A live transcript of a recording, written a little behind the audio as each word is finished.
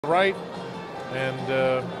right,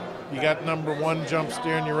 and you got number 1 jump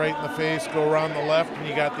steering you right in the face, go around the left, and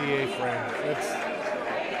you got the A-frame.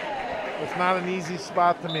 It's not an easy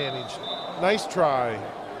spot to manage. Nice try,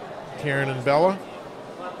 Karen and Bella.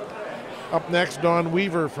 Up next, Dawn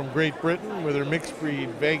Weaver from Great Britain with her mixed breed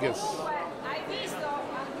Vegas.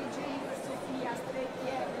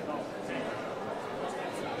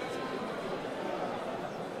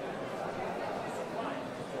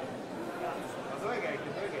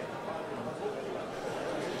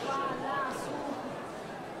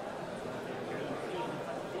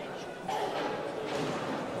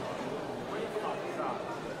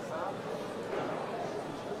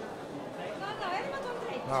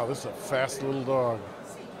 Wow, this is a fast little dog.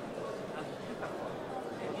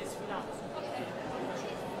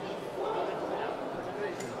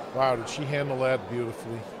 Wow, did she handle that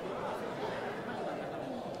beautifully.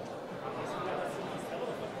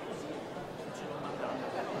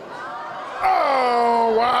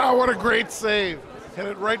 Oh, wow, what a great save. Hit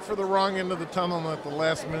it right for the wrong end of the tunnel at the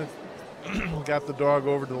last minute. Got the dog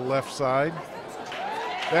over to the left side.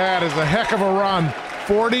 That is a heck of a run.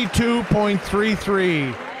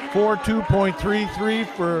 42.33. 42.33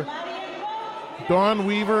 for Dawn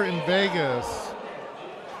Weaver in Vegas.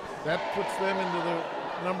 That puts them into the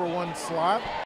number 1 slot.